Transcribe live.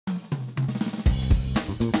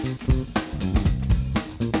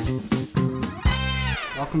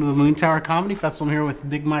welcome to the Moontower Comedy Festival. I'm here with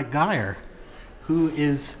Big Mike Geier, who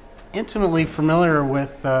is intimately familiar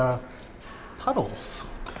with Puddles.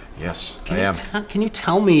 Yes, I am. Can you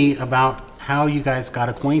tell me about how you guys got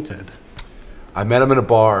acquainted? I met him in a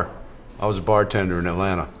bar. I was a bartender in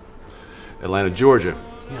Atlanta, Georgia.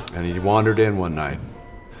 Yeah. And he wandered in one night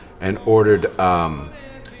and ordered,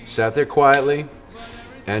 sat there quietly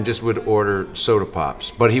and just would order soda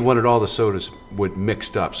pops. But he wanted all the sodas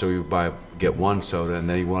mixed up, so he would get one soda, and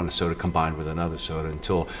then he wanted a soda combined with another soda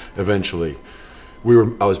until eventually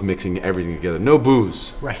I was mixing everything together. No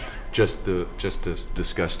booze. Right. Just this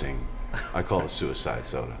disgusting, I call it suicide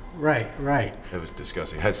soda. Right. It was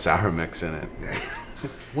disgusting. It had sour mix in it.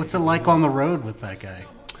 What's it like on the road with that guy?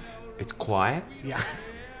 It's quiet. Yeah.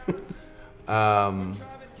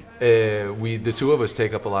 The two of us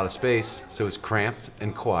take up a lot of space, so it's cramped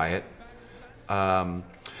and quiet.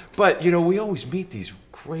 But you know, we always meet these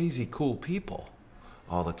crazy cool people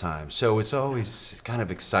all the time. So it's always kind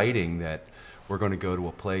of exciting that we're going to go to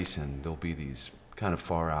a place and there'll be these kind of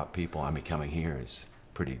far out people. I mean, coming here is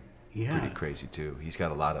pretty crazy too. He's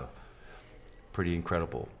got a lot of pretty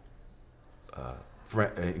incredible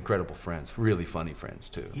friends, really funny friends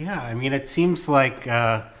too. Yeah, I mean, it seems like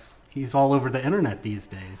he's all over the internet these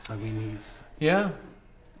days. I mean, Yeah,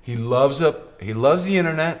 he loves the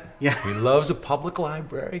internet. Yeah. He loves a public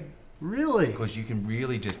library. Really? Because you can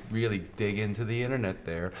really dig into the internet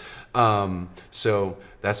there. So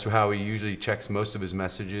that's how he usually checks most of his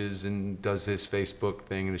messages and does his Facebook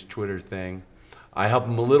thing and his Twitter thing. I help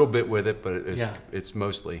him a little bit with it, but it's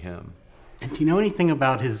mostly him. And do you know anything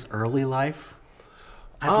about his early life?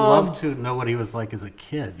 I'd love to know what he was like as a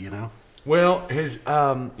kid, you know? Well,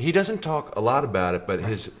 he doesn't talk a lot about it, but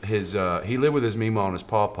he lived with his meemaw and his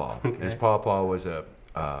pawpaw. Okay. And his pawpaw was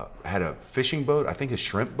had a fishing boat, I think a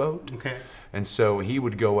shrimp boat. Okay. And so he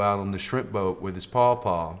would go out on the shrimp boat with his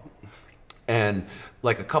pawpaw, and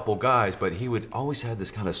like a couple guys, but he would always have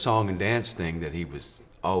this kind of song and dance thing that he was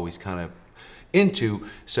always kind of into.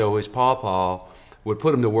 So his pawpaw would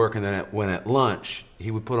put him to work, and then when at lunch,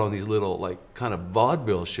 he would put on these little like kind of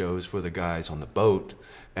vaudeville shows for the guys on the boat,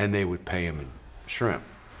 and they would pay him in shrimp.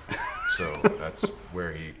 So that's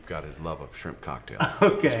where he got his love of shrimp cocktail.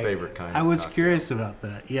 Okay. His favorite kind of I was cocktail. curious about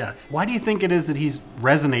that, yeah. Why do you think it is that he's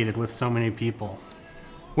resonated with so many people?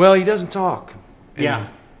 Well, he doesn't talk. And yeah.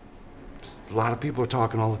 A lot of people are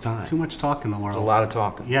talking all the time. Too much talk in the world. There's a lot of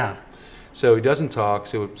talking. Yeah. So he doesn't talk,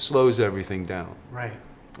 so it slows everything down. Right.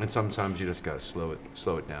 And sometimes you just got to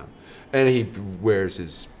slow it down. And he wears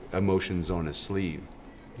his emotions on his sleeve.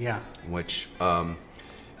 Yeah. Which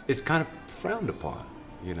is kind of frowned upon.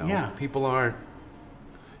 You know, yeah. People aren't,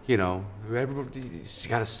 you know, everybody's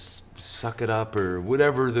got to suck it up or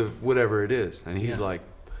whatever it is. And he's like,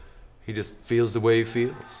 he just feels the way he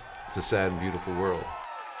feels. It's a sad and beautiful world.